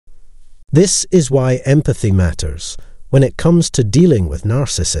This is why empathy matters when it comes to dealing with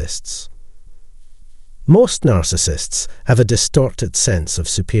narcissists. Most narcissists have a distorted sense of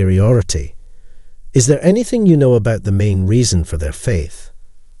superiority. Is there anything you know about the main reason for their faith?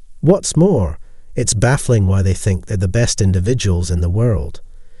 What's more, it's baffling why they think they're the best individuals in the world.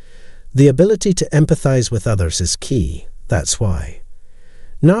 The ability to empathize with others is key, that's why.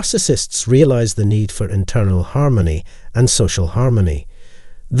 Narcissists realize the need for internal harmony and social harmony.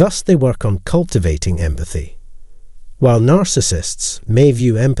 Thus they work on cultivating empathy. While narcissists may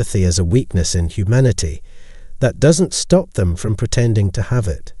view empathy as a weakness in humanity, that doesn't stop them from pretending to have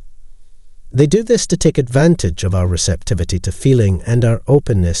it. They do this to take advantage of our receptivity to feeling and our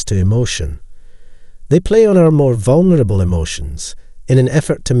openness to emotion. They play on our more vulnerable emotions in an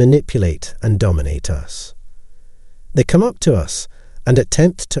effort to manipulate and dominate us. They come up to us and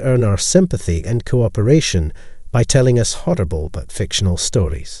attempt to earn our sympathy and cooperation by telling us horrible but fictional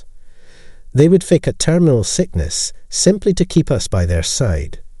stories. They would fake a terminal sickness simply to keep us by their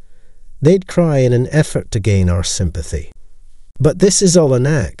side. They'd cry in an effort to gain our sympathy. But this is all an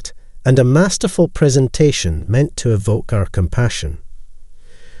act and a masterful presentation meant to evoke our compassion.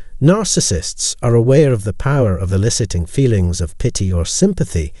 Narcissists are aware of the power of eliciting feelings of pity or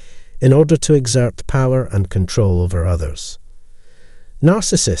sympathy in order to exert power and control over others.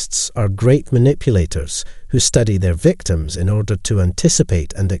 Narcissists are great manipulators who study their victims in order to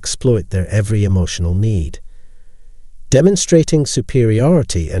anticipate and exploit their every emotional need. Demonstrating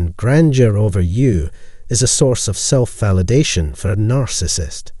superiority and grandeur over you is a source of self-validation for a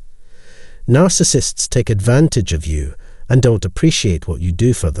narcissist. Narcissists take advantage of you and don't appreciate what you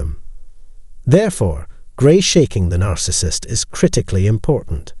do for them. Therefore, grey-shaking the narcissist is critically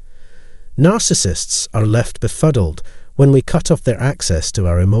important. Narcissists are left befuddled when we cut off their access to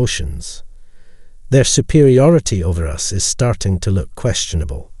our emotions. Their superiority over us is starting to look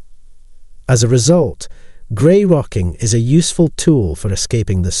questionable. As a result, grey-rocking is a useful tool for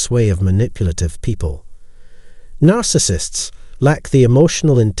escaping the sway of manipulative people. Narcissists lack the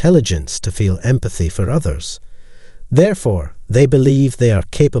emotional intelligence to feel empathy for others. Therefore, they believe they are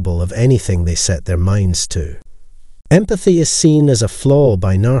capable of anything they set their minds to. Empathy is seen as a flaw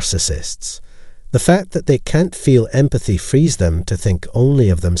by narcissists. The fact that they can't feel empathy frees them to think only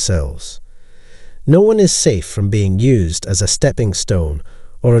of themselves. No one is safe from being used as a stepping stone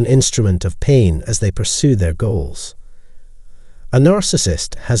or an instrument of pain as they pursue their goals. A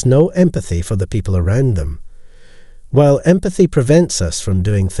narcissist has no empathy for the people around them. While empathy prevents us from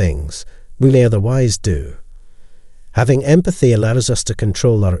doing things we may otherwise do. Having empathy allows us to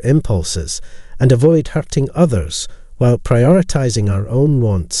control our impulses and avoid hurting others while prioritizing our own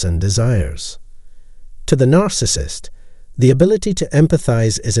wants and desires. To the narcissist, the ability to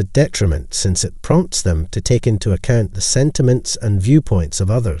empathize is a detriment since it prompts them to take into account the sentiments and viewpoints of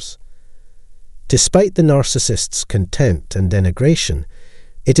others. Despite the narcissist's contempt and denigration,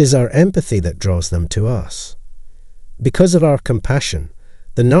 it is our empathy that draws them to us. Because of our compassion,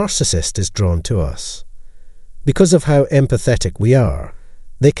 the narcissist is drawn to us. Because of how empathetic we are,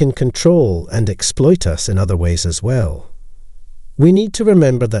 they can control and exploit us in other ways as well. We need to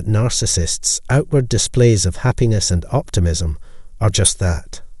remember that narcissists' outward displays of happiness and optimism are just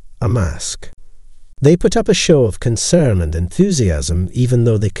that, a mask. They put up a show of concern and enthusiasm even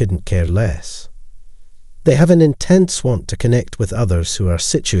though they couldn't care less. They have an intense want to connect with others who are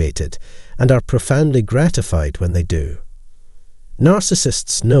situated and are profoundly gratified when they do.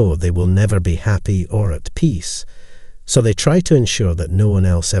 Narcissists know they will never be happy or at peace, so they try to ensure that no one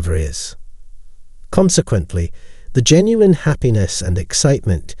else ever is. Consequently, the genuine happiness and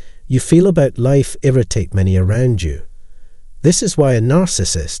excitement you feel about life irritate many around you. This is why a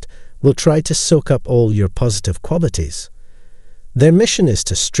narcissist will try to soak up all your positive qualities. Their mission is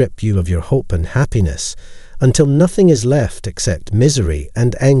to strip you of your hope and happiness until nothing is left except misery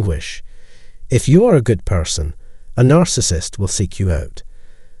and anguish. If you are a good person, a narcissist will seek you out.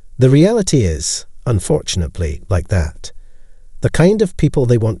 The reality is, unfortunately, like that. The kind of people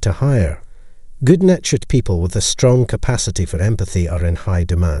they want to hire. Good-natured people with a strong capacity for empathy are in high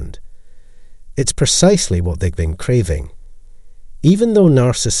demand. It's precisely what they've been craving. Even though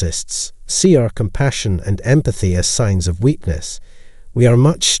narcissists see our compassion and empathy as signs of weakness, we are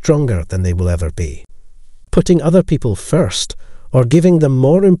much stronger than they will ever be. Putting other people first or giving them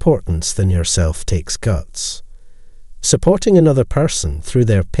more importance than yourself takes guts. Supporting another person through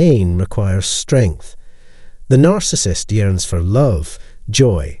their pain requires strength. The narcissist yearns for love,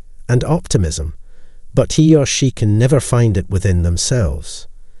 joy, and optimism, but he or she can never find it within themselves.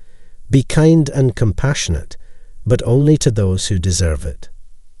 Be kind and compassionate, but only to those who deserve it.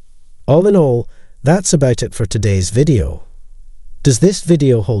 All in all, that's about it for today's video. Does this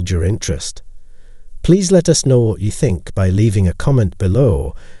video hold your interest? Please let us know what you think by leaving a comment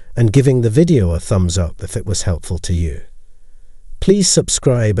below and giving the video a thumbs up if it was helpful to you. Please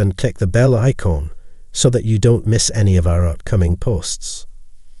subscribe and click the bell icon so that you don't miss any of our upcoming posts.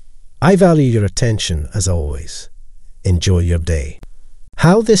 I value your attention as always. Enjoy your day.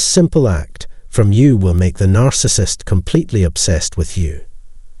 How this simple act from you will make the narcissist completely obsessed with you.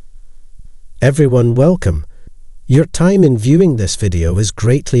 Everyone, welcome. Your time in viewing this video is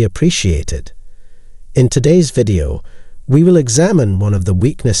greatly appreciated. In today's video, we will examine one of the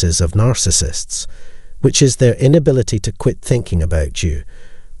weaknesses of narcissists, which is their inability to quit thinking about you,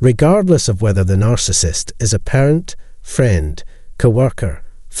 regardless of whether the narcissist is a parent, friend, co-worker,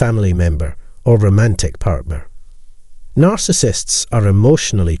 family member, or romantic partner. Narcissists are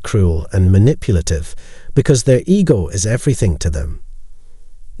emotionally cruel and manipulative because their ego is everything to them.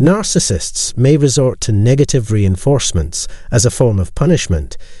 Narcissists may resort to negative reinforcements as a form of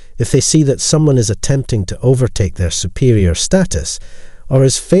punishment if they see that someone is attempting to overtake their superior status or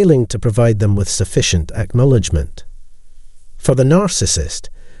is failing to provide them with sufficient acknowledgement. For the narcissist,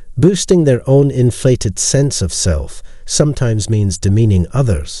 boosting their own inflated sense of self sometimes means demeaning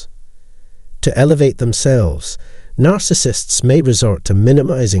others. To elevate themselves, narcissists may resort to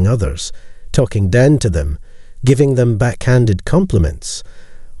minimizing others, talking down to them, giving them backhanded compliments,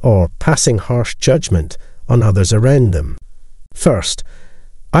 or passing harsh judgment on others around them. First,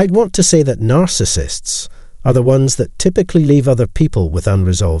 I'd want to say that narcissists are the ones that typically leave other people with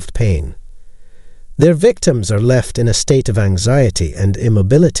unresolved pain. Their victims are left in a state of anxiety and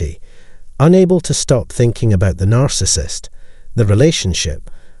immobility, unable to stop thinking about the narcissist, the relationship,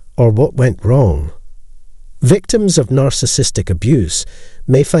 or what went wrong. Victims of narcissistic abuse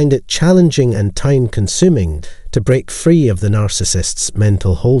may find it challenging and time-consuming to break free of the narcissist's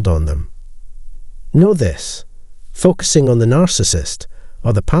mental hold on them. Know this: focusing on the narcissist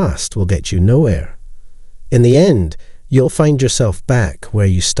or the past will get you nowhere. In the end, you'll find yourself back where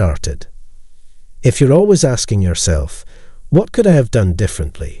you started. If you're always asking yourself, what could I have done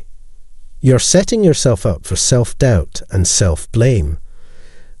differently? You're setting yourself up for self-doubt and self-blame.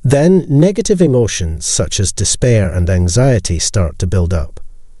 Then negative emotions such as despair and anxiety start to build up.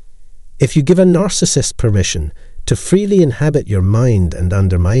 If you give a narcissist permission to freely inhabit your mind and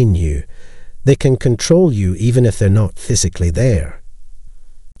undermine you, they can control you even if they're not physically there.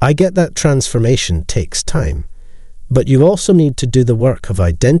 I get that transformation takes time, but you also need to do the work of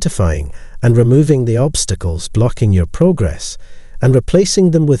identifying and removing the obstacles blocking your progress and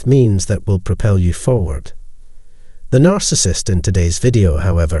replacing them with means that will propel you forward. The narcissist in today's video,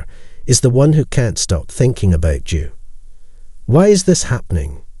 however, is the one who can't stop thinking about you. Why is this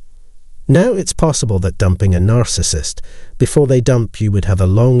happening? Now it's possible that dumping a narcissist before they dump you would have a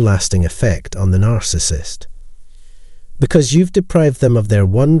long-lasting effect on the narcissist. Because you've deprived them of their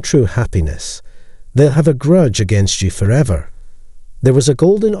one true happiness, they'll have a grudge against you forever. There was a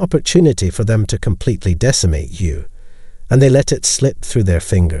golden opportunity for them to completely decimate you, and they let it slip through their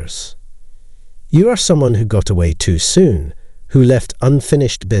fingers. You are someone who got away too soon, who left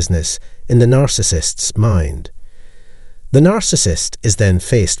unfinished business in the narcissist's mind. The narcissist is then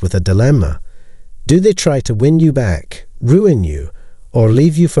faced with a dilemma. Do they try to win you back, ruin you, or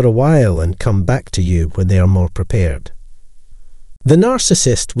leave you for a while and come back to you when they are more prepared? The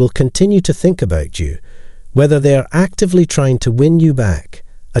narcissist will continue to think about you, whether they are actively trying to win you back,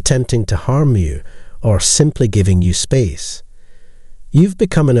 attempting to harm you, or simply giving you space. You've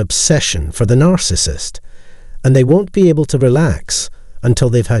become an obsession for the narcissist, and they won't be able to relax until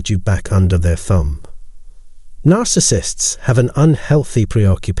they've had you back under their thumb. Narcissists have an unhealthy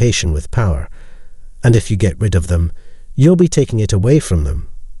preoccupation with power, and if you get rid of them, you'll be taking it away from them.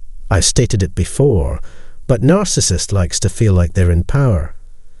 I've stated it before, but narcissist likes to feel like they're in power.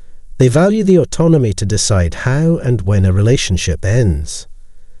 They value the autonomy to decide how and when a relationship ends.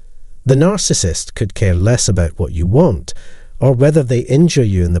 The narcissist could care less about what you want or whether they injure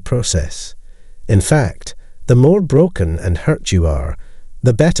you in the process. In fact, the more broken and hurt you are,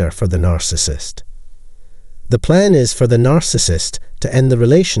 the better for the narcissist. The plan is for the narcissist to end the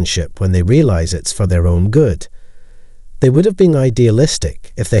relationship when they realize it's for their own good. They would have been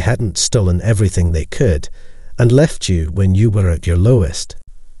idealistic if they hadn't stolen everything they could and left you when you were at your lowest.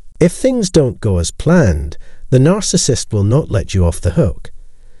 If things don't go as planned, the narcissist will not let you off the hook.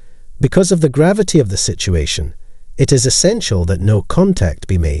 Because of the gravity of the situation, it is essential that no contact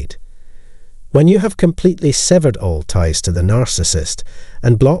be made. When you have completely severed all ties to the narcissist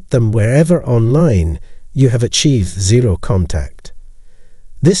and blocked them wherever online, you have achieved zero contact.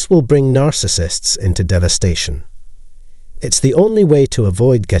 This will bring narcissists into devastation. It's the only way to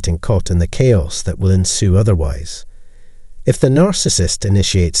avoid getting caught in the chaos that will ensue otherwise. If the narcissist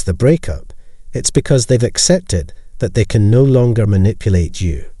initiates the breakup, it's because they've accepted that they can no longer manipulate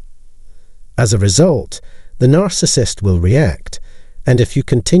you. As a result, the narcissist will react, and if you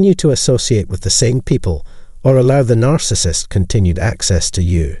continue to associate with the same people or allow the narcissist continued access to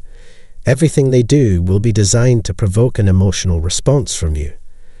you, everything they do will be designed to provoke an emotional response from you.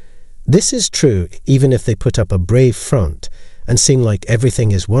 This is true even if they put up a brave front and seem like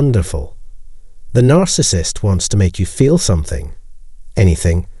everything is wonderful. The narcissist wants to make you feel something,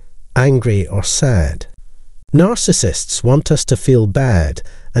 anything, angry or sad. Narcissists want us to feel bad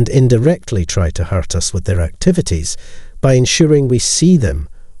and indirectly try to hurt us with their activities by ensuring we see them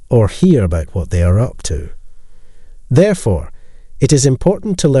or hear about what they are up to. Therefore, it is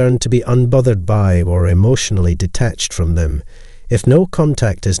important to learn to be unbothered by or emotionally detached from them if no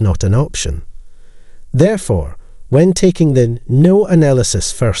contact is not an option. Therefore, when taking the no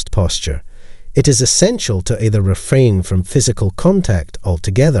analysis first posture, it is essential to either refrain from physical contact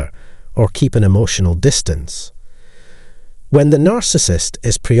altogether or keep an emotional distance. When the narcissist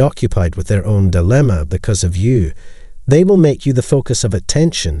is preoccupied with their own dilemma because of you, they will make you the focus of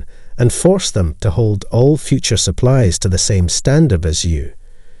attention and force them to hold all future supplies to the same standard as you.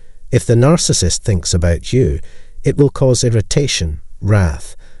 If the narcissist thinks about you, it will cause irritation,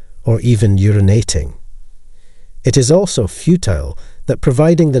 wrath, or even urinating. It is also futile that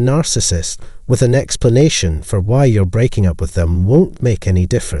providing the narcissist with an explanation for why you're breaking up with them won't make any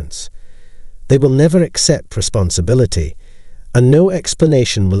difference. They will never accept responsibility, and no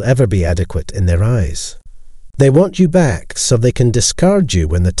explanation will ever be adequate in their eyes. They want you back so they can discard you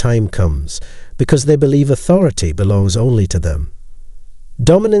when the time comes, because they believe authority belongs only to them.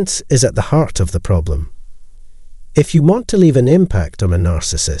 Dominance is at the heart of the problem. If you want to leave an impact on a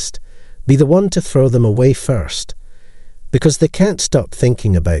narcissist, be the one to throw them away first. Because they can't stop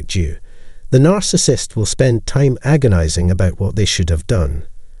thinking about you, the narcissist will spend time agonizing about what they should have done.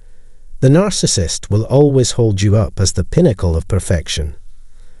 The narcissist will always hold you up as the pinnacle of perfection.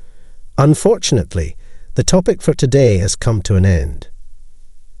 Unfortunately, the topic for today has come to an end.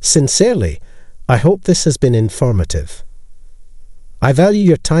 Sincerely, I hope this has been informative. I value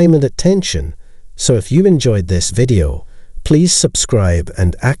your time and attention, so if you enjoyed this video, please subscribe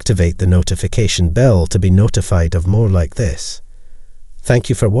and activate the notification bell to be notified of more like this. Thank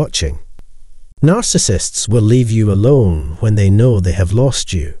you for watching. Narcissists will leave you alone when they know they have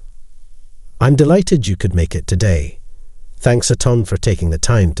lost you. I'm delighted you could make it today. Thanks a ton for taking the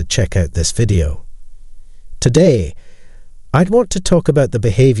time to check out this video. Today, I'd want to talk about the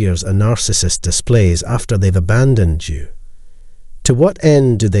behaviors a narcissist displays after they've abandoned you. To what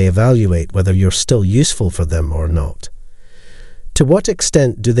end do they evaluate whether you're still useful for them or not? To what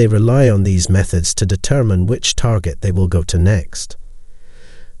extent do they rely on these methods to determine which target they will go to next?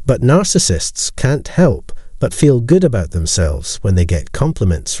 But narcissists can't help but feel good about themselves when they get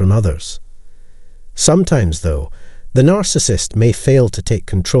compliments from others. Sometimes, though, the narcissist may fail to take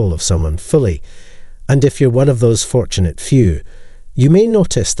control of someone fully, and if you're one of those fortunate few, you may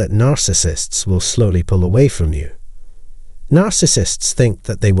notice that narcissists will slowly pull away from you. Narcissists think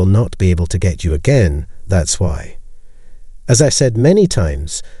that they will not be able to get you again, that's why. As I said many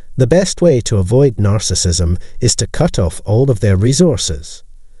times, the best way to avoid narcissism is to cut off all of their resources.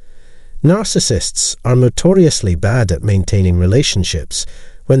 Narcissists are notoriously bad at maintaining relationships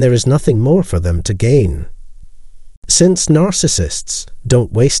when there is nothing more for them to gain. Since narcissists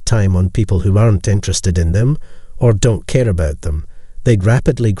don't waste time on people who aren't interested in them or don't care about them, they'd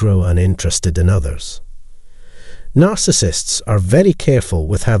rapidly grow uninterested in others. Narcissists are very careful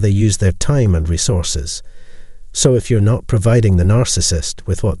with how they use their time and resources. So if you're not providing the narcissist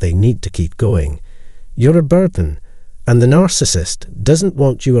with what they need to keep going, you're a burden, and the narcissist doesn't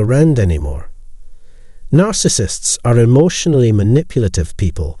want you around anymore. Narcissists are emotionally manipulative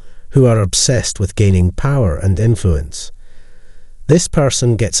people who are obsessed with gaining power and influence. This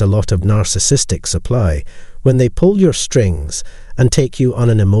person gets a lot of narcissistic supply when they pull your strings and take you on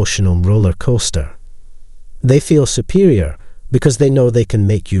an emotional roller coaster. They feel superior because they know they can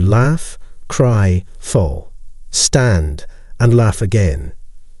make you laugh, cry, fall, stand, and laugh again.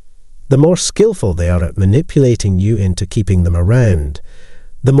 The more skillful they are at manipulating you into keeping them around,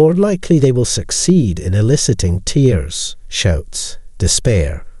 the more likely they will succeed in eliciting tears, shouts,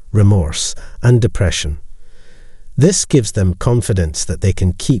 despair, remorse, and depression. This gives them confidence that they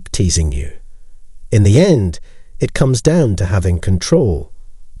can keep teasing you. In the end, it comes down to having control.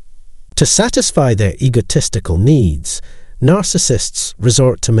 To satisfy their egotistical needs, narcissists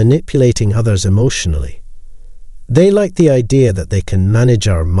resort to manipulating others emotionally. They like the idea that they can manage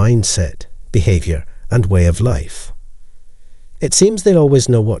our mindset, behavior, and way of life. It seems they always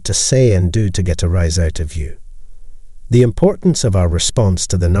know what to say and do to get a rise out of you. The importance of our response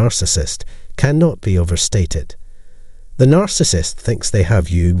to the narcissist cannot be overstated. The narcissist thinks they have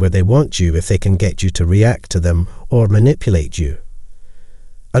you where they want you if they can get you to react to them or manipulate you.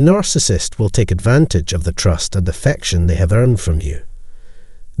 A narcissist will take advantage of the trust and affection they have earned from you.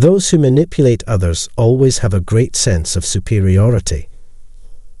 Those who manipulate others always have a great sense of superiority.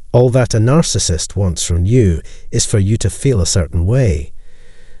 All that a narcissist wants from you is for you to feel a certain way.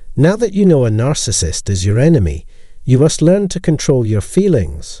 Now that you know a narcissist is your enemy, you must learn to control your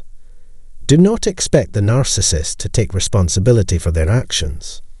feelings. Do not expect the narcissist to take responsibility for their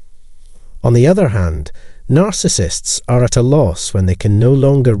actions. On the other hand, narcissists are at a loss when they can no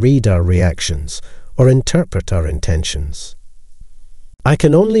longer read our reactions or interpret our intentions. I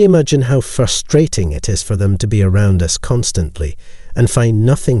can only imagine how frustrating it is for them to be around us constantly and find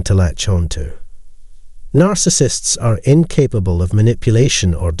nothing to latch on to. Narcissists are incapable of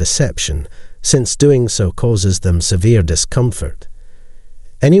manipulation or deception, since doing so causes them severe discomfort.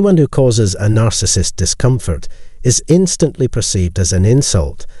 Anyone who causes a narcissist discomfort is instantly perceived as an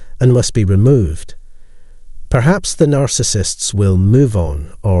insult and must be removed. Perhaps the narcissists will move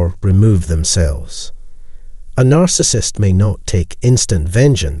on or remove themselves. A narcissist may not take instant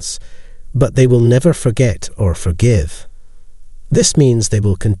vengeance, but they will never forget or forgive. This means they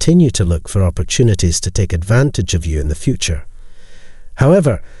will continue to look for opportunities to take advantage of you in the future.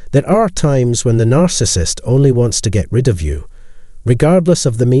 However, there are times when the narcissist only wants to get rid of you, regardless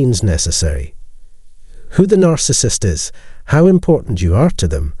of the means necessary. Who the narcissist is, how important you are to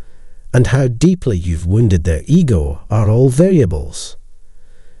them, and how deeply you've wounded their ego are all variables.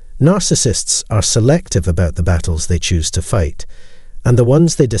 Narcissists are selective about the battles they choose to fight, and the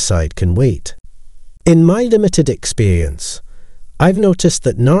ones they decide can wait. In my limited experience, I've noticed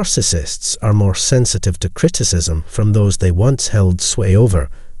that narcissists are more sensitive to criticism from those they once held sway over,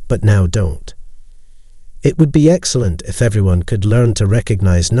 but now don't. It would be excellent if everyone could learn to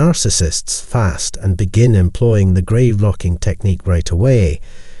recognize narcissists fast and begin employing the grey rocking technique right away,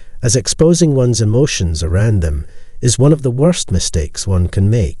 as exposing one's emotions around them is one of the worst mistakes one can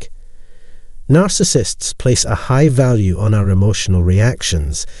make. Narcissists place a high value on our emotional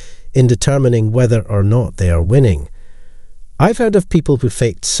reactions in determining whether or not they are winning. I've heard of people who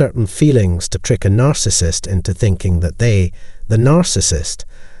faked certain feelings to trick a narcissist into thinking that they, the narcissist,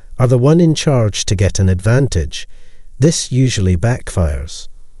 are the one in charge to get an advantage. This usually backfires.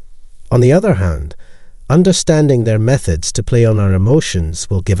 On the other hand, understanding their methods to play on our emotions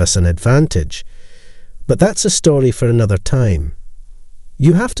will give us an advantage. But that's a story for another time.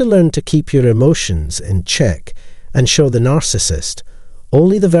 You have to learn to keep your emotions in check and show the narcissist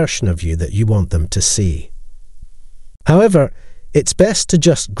only the version of you that you want them to see. However, it's best to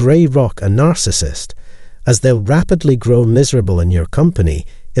just grey rock a narcissist, as they'll rapidly grow miserable in your company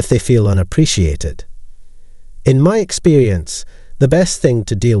if they feel unappreciated. In my experience, the best thing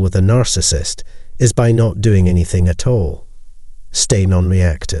to deal with a narcissist is by not doing anything at all. Stay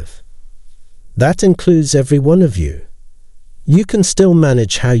non-reactive. That includes every one of you. You can still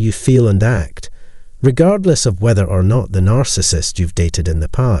manage how you feel and act, regardless of whether or not the narcissist you've dated in the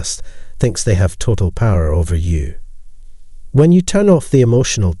past thinks they have total power over you. When you turn off the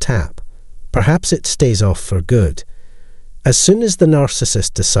emotional tap, perhaps it stays off for good. As soon as the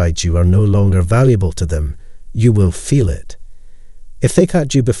narcissist decides you are no longer valuable to them, you will feel it. If they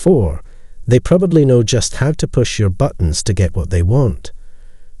had you before, they probably know just how to push your buttons to get what they want.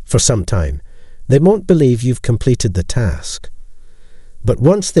 For some time, they won't believe you've completed the task. But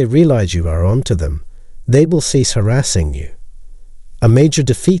once they realize you are onto them, they will cease harassing you. A major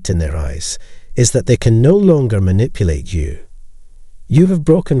defeat in their eyes is that they can no longer manipulate you. You have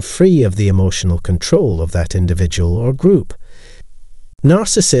broken free of the emotional control of that individual or group.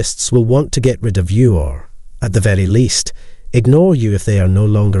 Narcissists will want to get rid of you or, at the very least, ignore you if they are no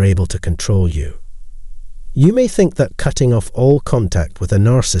longer able to control you. You may think that cutting off all contact with a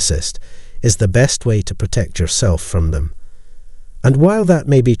narcissist is the best way to protect yourself from them. And while that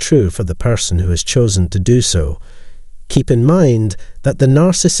may be true for the person who has chosen to do so, keep in mind that the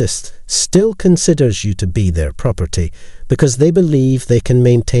narcissist still considers you to be their property because they believe they can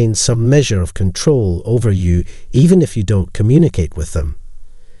maintain some measure of control over you even if you don't communicate with them.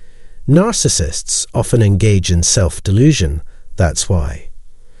 Narcissists often engage in self-delusion, that's why.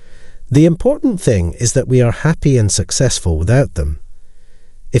 The important thing is that we are happy and successful without them.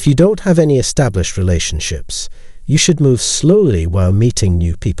 If you don't have any established relationships, you should move slowly while meeting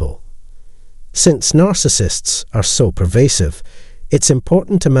new people. Since narcissists are so pervasive, it's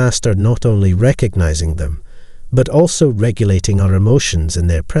important to master not only recognizing them, but also regulating our emotions in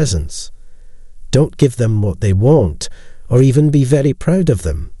their presence. Don't give them what they want, or even be very proud of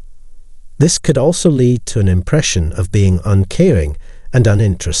them. This could also lead to an impression of being uncaring and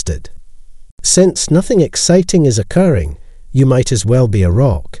uninterested. Since nothing exciting is occurring, you might as well be a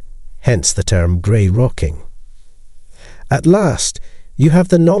rock, hence the term grey rocking. At last, you have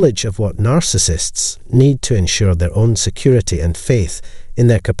the knowledge of what narcissists need to ensure their own security and faith in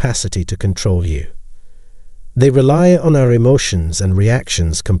their capacity to control you. They rely on our emotions and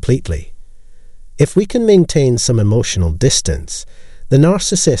reactions completely. If we can maintain some emotional distance, the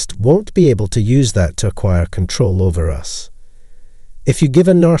narcissist won't be able to use that to acquire control over us. If you give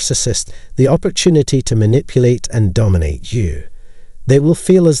a narcissist the opportunity to manipulate and dominate you, they will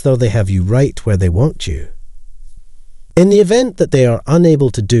feel as though they have you right where they want you. In the event that they are unable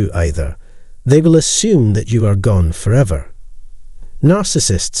to do either, they will assume that you are gone forever.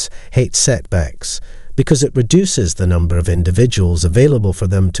 Narcissists hate setbacks because it reduces the number of individuals available for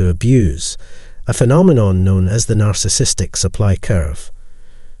them to abuse, a phenomenon known as the narcissistic supply curve.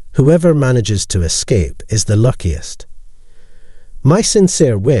 Whoever manages to escape is the luckiest. My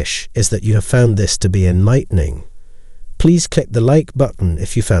sincere wish is that you have found this to be enlightening. Please click the like button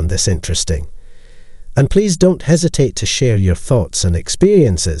if you found this interesting. And please don't hesitate to share your thoughts and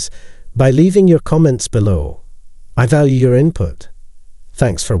experiences by leaving your comments below. I value your input.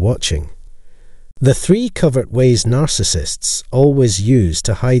 Thanks for watching. The 3 covert ways narcissists always use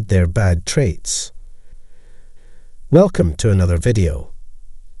to hide their bad traits. Welcome to another video.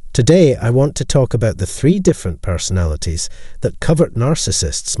 Today I want to talk about the 3 different personalities that covert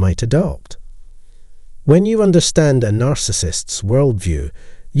narcissists might adopt. When you understand a narcissist's worldview,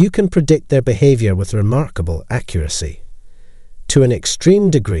 you can predict their behavior with remarkable accuracy. To an extreme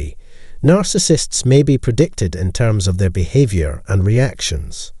degree, narcissists may be predicted in terms of their behavior and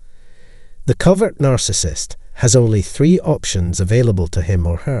reactions. The covert narcissist has only 3 options available to him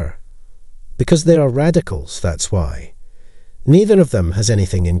or her. Because they are radicals, that's why. Neither of them has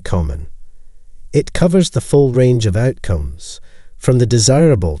anything in common. It covers the full range of outcomes, from the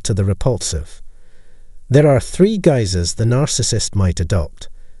desirable to the repulsive. There are 3 guises the narcissist might adopt: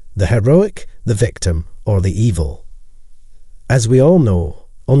 the heroic, the victim, or the evil. As we all know,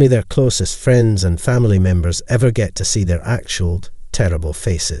 only their closest friends and family members ever get to see their actual, terrible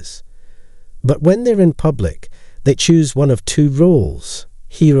faces. But when they're in public, they choose one of 2 roles,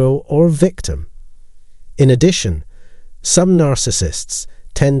 hero or victim. In addition, some narcissists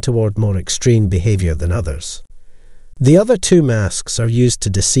tend toward more extreme behavior than others. The other 2 masks are used to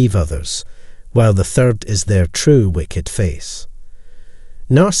deceive others, while the third is their true wicked face.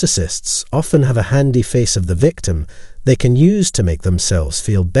 Narcissists often have a handy face of the victim they can use to make themselves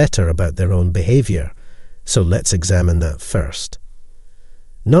feel better about their own behavior, so let's examine that first.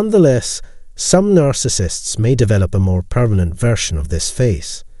 Nonetheless, some narcissists may develop a more permanent version of this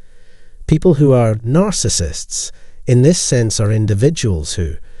face. People who are narcissists in this sense are individuals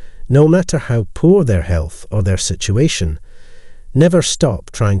who, no matter how poor their health or their situation, never stop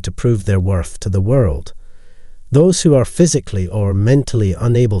trying to prove their worth to the world, those who are physically or mentally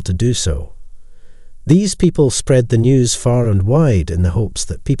unable to do so. These people spread the news far and wide in the hopes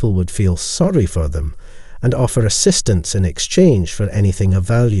that people would feel sorry for them and offer assistance in exchange for anything of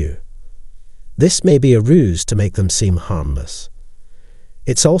value. This may be a ruse to make them seem harmless.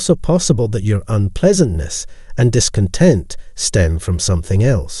 It's also possible that your unpleasantness and discontent stem from something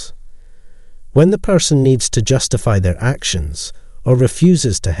else. When the person needs to justify their actions or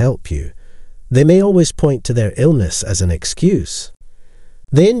refuses to help you, they may always point to their illness as an excuse.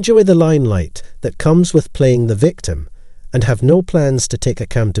 They enjoy the limelight that comes with playing the victim and have no plans to take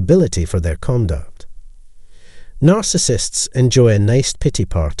accountability for their conduct. Narcissists enjoy a nice pity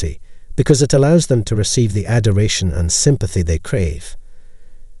party because it allows them to receive the adoration and sympathy they crave.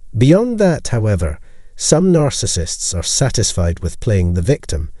 Beyond that, however, some narcissists are satisfied with playing the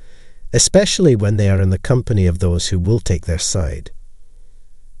victim, especially when they are in the company of those who will take their side.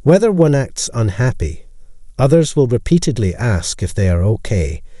 Whether one acts unhappy, others will repeatedly ask if they are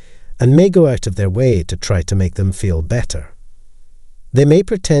okay, and may go out of their way to try to make them feel better. They may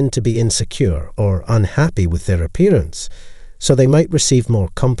pretend to be insecure or unhappy with their appearance, so they might receive more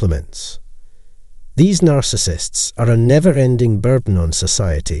compliments. These narcissists are a never-ending burden on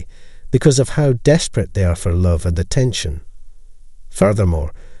society because of how desperate they are for love and attention.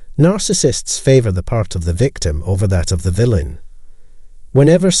 Furthermore, narcissists favour the part of the victim over that of the villain.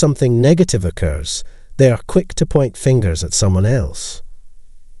 Whenever something negative occurs, they are quick to point fingers at someone else.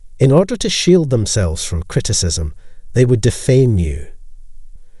 In order to shield themselves from criticism, they would defame you.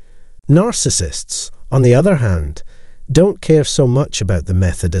 Narcissists, on the other hand, don't care so much about the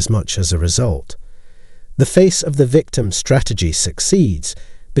method as much as a result. The face of the victim strategy succeeds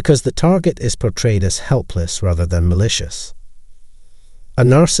because the target is portrayed as helpless rather than malicious. A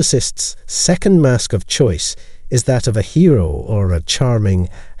narcissist's second mask of choice is that of a hero or a charming,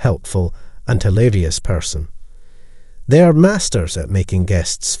 helpful, and hilarious person. They are masters at making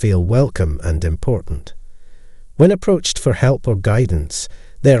guests feel welcome and important. When approached for help or guidance,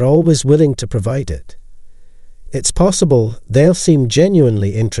 they are always willing to provide it. It's possible they'll seem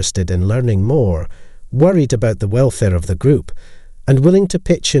genuinely interested in learning more, worried about the welfare of the group, and willing to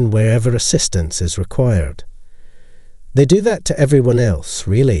pitch in wherever assistance is required. They do that to everyone else,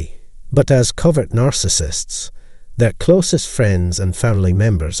 really, but as covert narcissists, their closest friends and family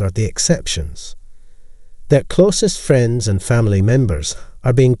members are the exceptions. Their closest friends and family members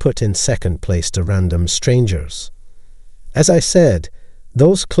are being put in second place to random strangers. As I said,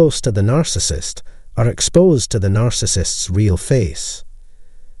 those close to the narcissist are exposed to the narcissist's real face.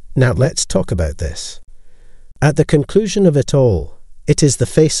 Now let's talk about this. At the conclusion of it all, it is the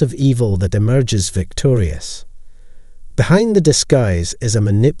face of evil that emerges victorious. Behind the disguise is a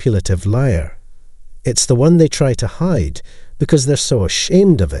manipulative liar. It's the one they try to hide because they're so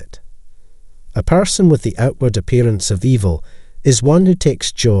ashamed of it. A person with the outward appearance of evil is one who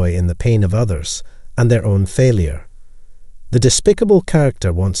takes joy in the pain of others and their own failure. The despicable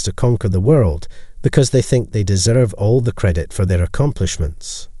character wants to conquer the world because they think they deserve all the credit for their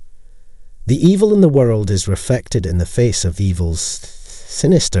accomplishments. The evil in the world is reflected in the face of evil's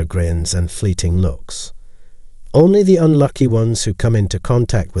sinister grins and fleeting looks. Only the unlucky ones who come into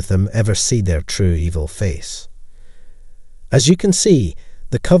contact with them ever see their true evil face. As you can see,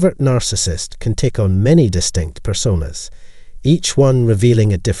 the covert narcissist can take on many distinct personas, each one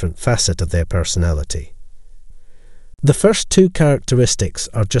revealing a different facet of their personality. The first two characteristics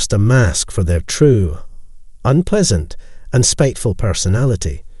are just a mask for their true, unpleasant, and spiteful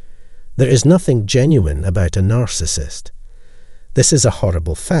personality. There is nothing genuine about a narcissist. This is a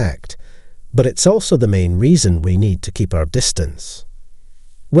horrible fact, but it's also the main reason we need to keep our distance.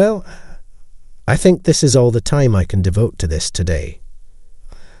 Well, I think this is all the time I can devote to this today.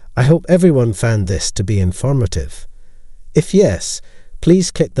 I hope everyone found this to be informative. If yes,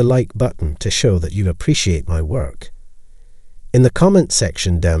 please click the like button to show that you appreciate my work. In the comment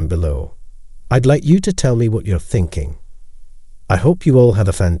section down below, I'd like you to tell me what you're thinking. I hope you all have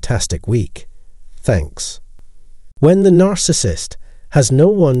a fantastic week. Thanks. When the narcissist has no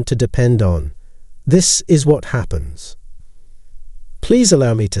one to depend on, this is what happens. Please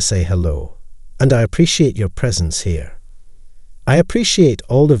allow me to say hello, and I appreciate your presence here. I appreciate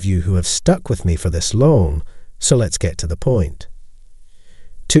all of you who have stuck with me for this long, so let's get to the point.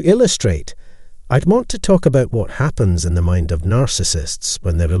 To illustrate, I'd want to talk about what happens in the mind of narcissists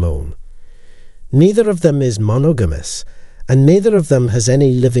when they're alone. Neither of them is monogamous, and neither of them has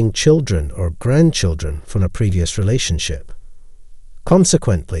any living children or grandchildren from a previous relationship.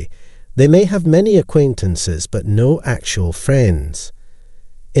 Consequently, they may have many acquaintances but no actual friends.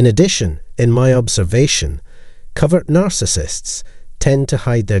 In addition, in my observation, covert narcissists tend to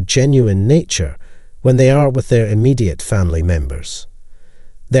hide their genuine nature when they are with their immediate family members.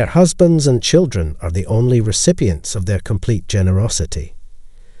 Their husbands and children are the only recipients of their complete generosity.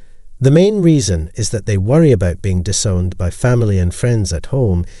 The main reason is that they worry about being disowned by family and friends at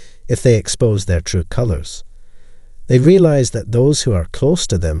home if they expose their true colours. They realize that those who are close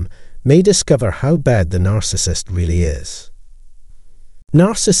to them may discover how bad the narcissist really is.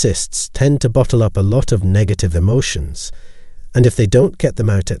 Narcissists tend to bottle up a lot of negative emotions, and if they don't get them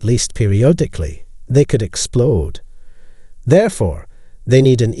out at least periodically, they could explode. Therefore, they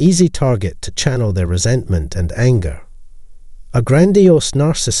need an easy target to channel their resentment and anger. A grandiose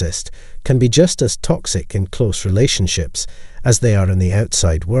narcissist can be just as toxic in close relationships as they are in the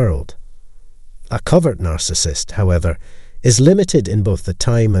outside world. A covert narcissist, however, is limited in both the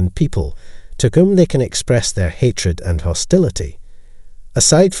time and people to whom they can express their hatred and hostility.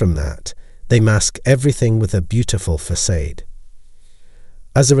 Aside from that, they mask everything with a beautiful facade.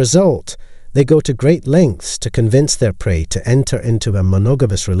 As a result, they go to great lengths to convince their prey to enter into a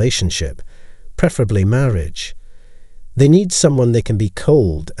monogamous relationship, preferably marriage. They need someone they can be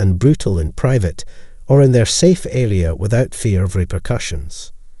cold and brutal in private or in their safe area without fear of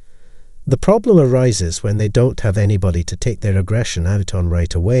repercussions. The problem arises when they don't have anybody to take their aggression out on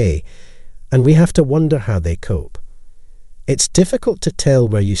right away, and we have to wonder how they cope. It's difficult to tell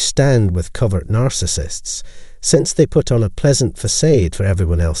where you stand with covert narcissists, since they put on a pleasant facade for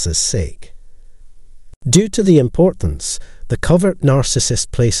everyone else's sake. Due to the importance the covert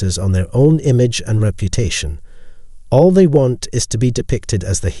narcissist places on their own image and reputation, all they want is to be depicted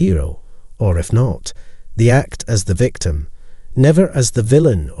as the hero, or if not, the act as the victim, never as the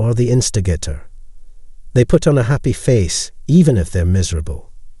villain or the instigator. They put on a happy face even if they're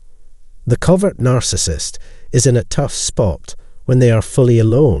miserable. The covert narcissist is in a tough spot when they are fully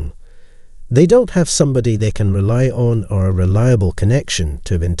alone. They don't have somebody they can rely on or a reliable connection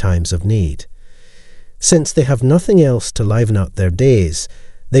to in times of need. Since they have nothing else to liven up their days,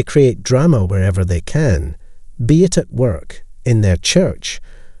 they create drama wherever they can, be it at work, in their church,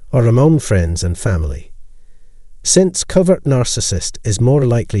 or among friends and family. Since covert narcissist is more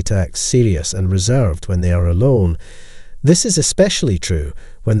likely to act serious and reserved when they are alone, this is especially true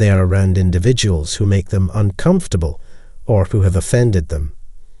when they are around individuals who make them uncomfortable or who have offended them.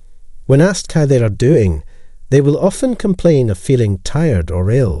 When asked how they are doing, they will often complain of feeling tired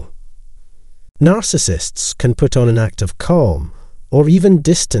or ill. Narcissists can put on an act of calm or even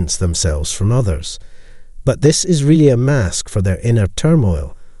distance themselves from others, but this is really a mask for their inner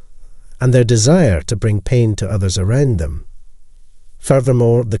turmoil and their desire to bring pain to others around them.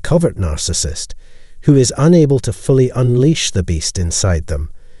 Furthermore, the covert narcissist, who is unable to fully unleash the beast inside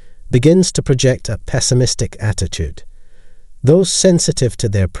them, begins to project a pessimistic attitude. Those sensitive to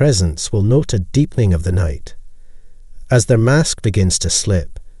their presence will note a deepening of the night. As their mask begins to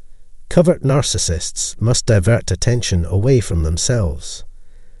slip, covert narcissists must divert attention away from themselves.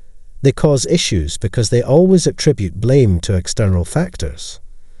 They cause issues because they always attribute blame to external factors.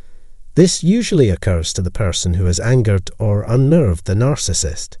 This usually occurs to the person who has angered or unnerved the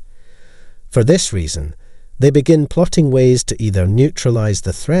narcissist. For this reason, they begin plotting ways to either neutralize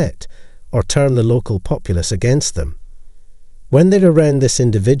the threat or turn the local populace against them. When they're around this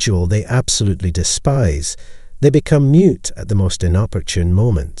individual they absolutely despise, they become mute at the most inopportune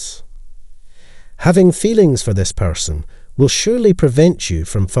moments. Having feelings for this person will surely prevent you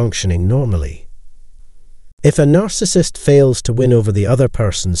from functioning normally. If a narcissist fails to win over the other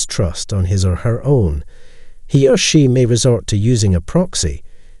person's trust on his or her own, he or she may resort to using a proxy,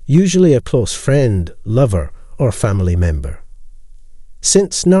 usually a close friend, lover, or family member.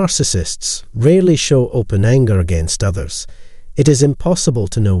 Since narcissists rarely show open anger against others, it is impossible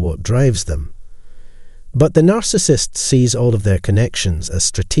to know what drives them. But the narcissist sees all of their connections as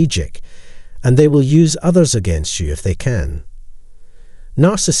strategic, and they will use others against you if they can.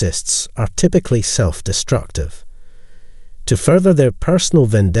 Narcissists are typically self-destructive. To further their personal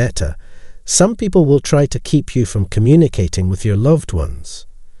vendetta, some people will try to keep you from communicating with your loved ones.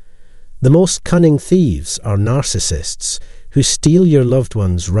 The most cunning thieves are narcissists who steal your loved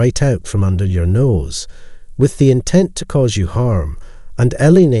ones right out from under your nose, with the intent to cause you harm and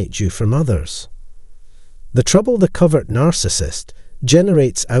alienate you from others. The trouble the covert narcissist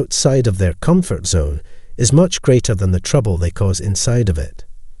generates outside of their comfort zone is much greater than the trouble they cause inside of it.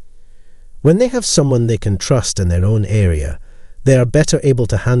 When they have someone they can trust in their own area, they are better able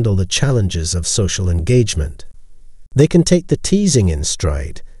to handle the challenges of social engagement. They can take the teasing in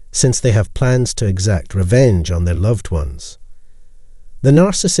stride, since they have plans to exact revenge on their loved ones. The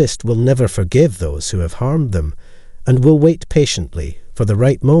narcissist will never forgive those who have harmed them, and will wait patiently for the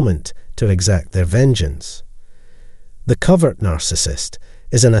right moment to exact their vengeance. The covert narcissist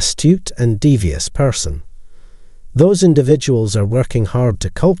is an astute and devious person. Those individuals are working hard to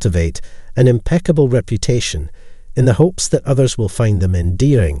cultivate an impeccable reputation in the hopes that others will find them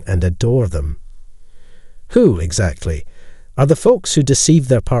endearing and adore them. Who, exactly, are the folks who deceive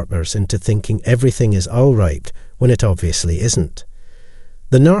their partners into thinking everything is all right when it obviously isn't?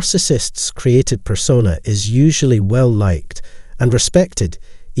 The narcissist's created persona is usually well-liked and respected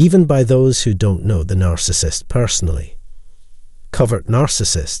even by those who don't know the narcissist personally. Covert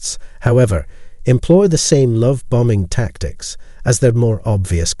narcissists, however, employ the same love-bombing tactics as their more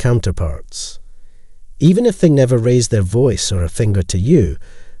obvious counterparts. Even if they never raise their voice or a finger to you,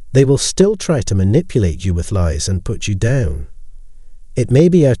 they will still try to manipulate you with lies and put you down. It may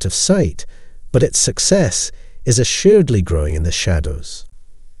be out of sight, but its success is assuredly growing in the shadows.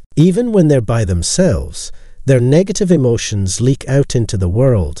 Even when they're by themselves, their negative emotions leak out into the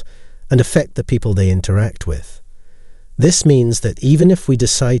world and affect the people they interact with. This means that even if we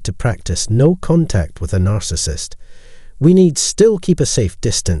decide to practice no contact with a narcissist, we need still keep a safe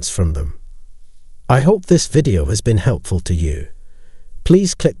distance from them. I hope this video has been helpful to you.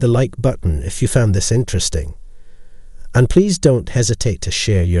 Please click the like button if you found this interesting. And please don't hesitate to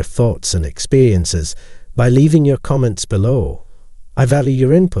share your thoughts and experiences by leaving your comments below. I value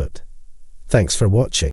your input. Thanks for watching.